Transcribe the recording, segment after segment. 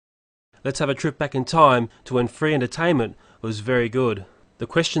let's have a trip back in time to when free entertainment was very good. The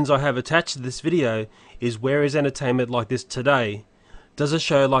questions I have attached to this video is, where is entertainment like this today? Does a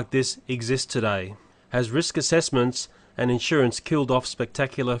show like this exist today? Has risk assessments and insurance killed off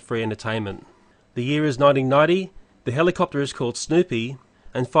spectacular free entertainment? The year is 1990, the helicopter is called Snoopy,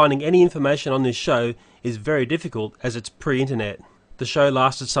 and finding any information on this show is very difficult as it's pre-internet. The show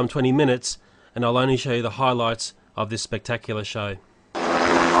lasted some 20 minutes, and I'll only show you the highlights of this spectacular show.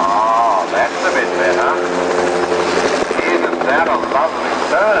 Oh, that's a bit better. Isn't that a lovely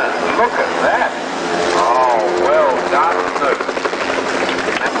turn? Look at that. Oh, well done, Snoopy.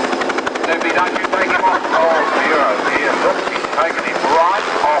 Snoopy, don't you take him off. Oh, dear. Look, he's taken him right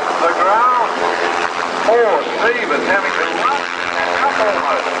off the ground. Poor Steve is having to run up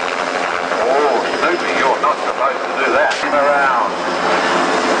almost. Oh, Snoopy, you're not supposed to do that. Him around.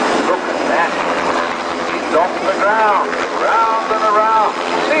 Look at that. He's off the ground. Round and around.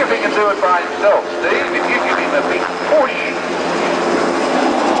 See if he can do it by himself, Steve. If you give him a big push.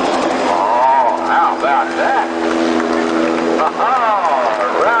 Oh, how about that?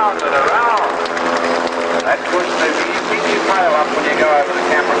 Round and around. That's good, Snoopy. You keep your tail up when you go over the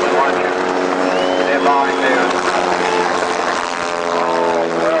cameraman, won't you? They're lying there. Oh,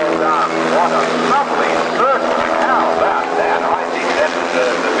 well done. What a lovely circle. How about that? I think that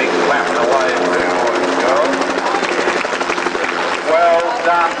deserves a big clap and a wave too, girls. Well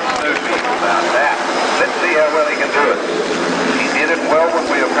done, Snoopy, about that. Let's see how well he can do it. He did it well when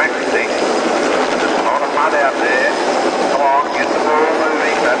we were practicing. There's a lot of mud out there. Come on, get the ball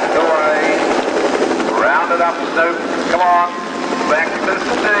moving. That's the way. Round it up, Snoop. Come on. Back to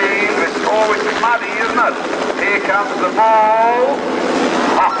Steve. It's always muddy, isn't it? Here comes the ball.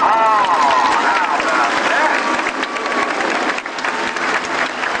 How about that?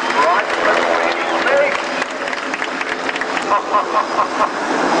 Right between his legs.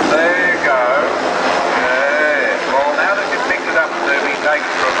 There you go. Yeah. Well, now that you've picked it up, Snoopy, take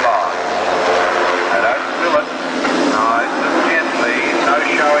it for a fly. Now don't spill it. Nice and gently. No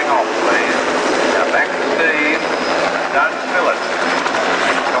showing off, please. Now back to Steve. Don't spill it.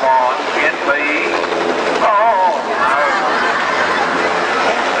 Come on, gently. Oh, no.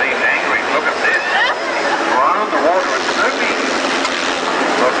 Steve's angry. Look at this. He's thrown the water at Snoopy.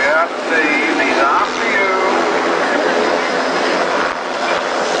 Look out, Steve. He's after you.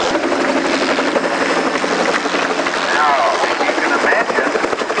 Now, if you can imagine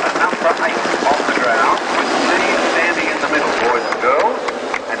a number 8 on the ground with Steve standing in the middle, boys and girls,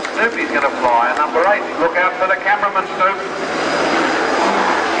 and Snoopy's going to fly a number 8. Look out for the cameraman, Snoop.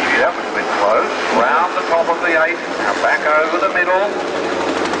 That was a bit close. Round the top of the 8. Now back over the middle.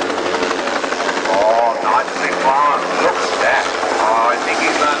 Oh, nicely flown. Look at that. Oh, I think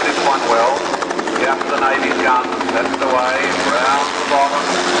he's learned this one well. Get up to the Navy's gun. That's the way. Round the bottom.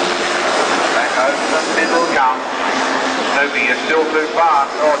 Back over the middle gun. Snoopy, you're still too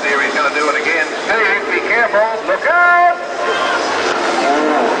fast. Oh dear, he's going to do it again. Steve, be careful. Look out.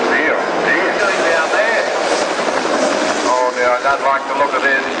 Oh dear. He's going down there. Oh dear, I don't like the look of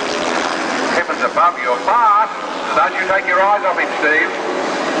this. Heavens above, you're fast. Don't you take your eyes off him, Steve.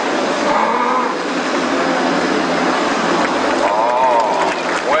 Oh,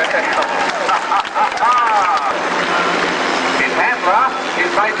 well. His handler is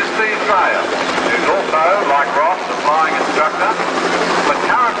Major Steve Sayer, who's also, like Ross, a flying instructor, but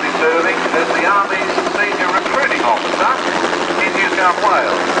currently serving as the Army's senior recruiting officer in New South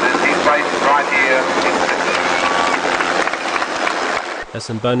Wales, and he's based right here in Sydney. As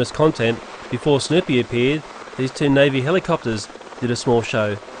some bonus content, before Snoopy appeared, these 2 Navy helicopters did a small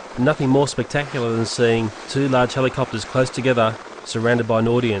show. Nothing more spectacular than seeing 2 large helicopters close together, surrounded by an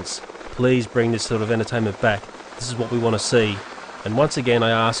audience. Please bring this sort of entertainment back. This is what we want to see. And once again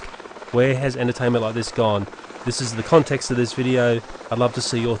I ask, where has entertainment like this gone? This is the context of this video. I'd love to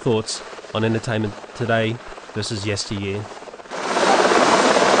see your thoughts on entertainment today versus yesteryear.